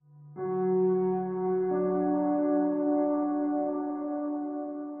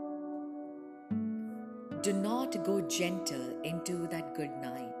Do not go gentle into that good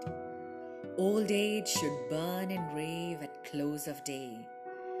night. Old age should burn and rave at close of day.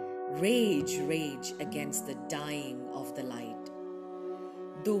 Rage, rage against the dying of the light.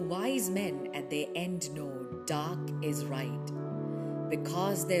 Though wise men at their end know dark is right,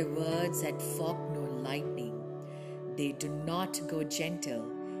 because their words had forked no lightning, they do not go gentle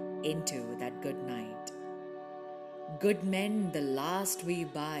into that good night. Good men the last we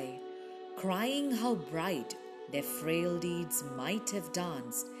buy, crying how bright their frail deeds might have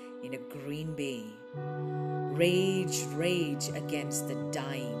danced in a green bay. Rage, rage against the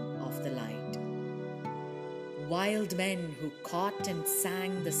dying of the light. Wild men who caught and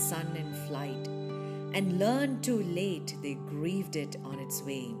sang the sun in flight, and learned too late they grieved it on its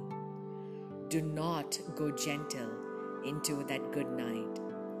way. Do not go gentle into that good night.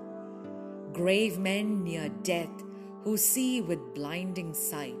 Grave men near death who see with blinding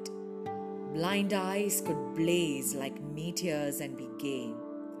sight, blind eyes could blaze like meteors and be gay.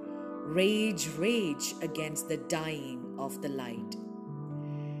 Rage, rage against the dying of the light.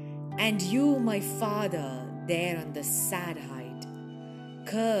 And you, my Father, there on the sad height,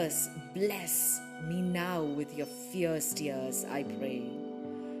 curse, bless me now with your fierce tears, I pray.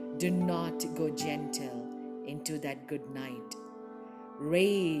 Do not go gentle into that good night.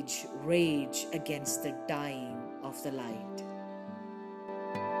 Rage, rage against the dying of the light.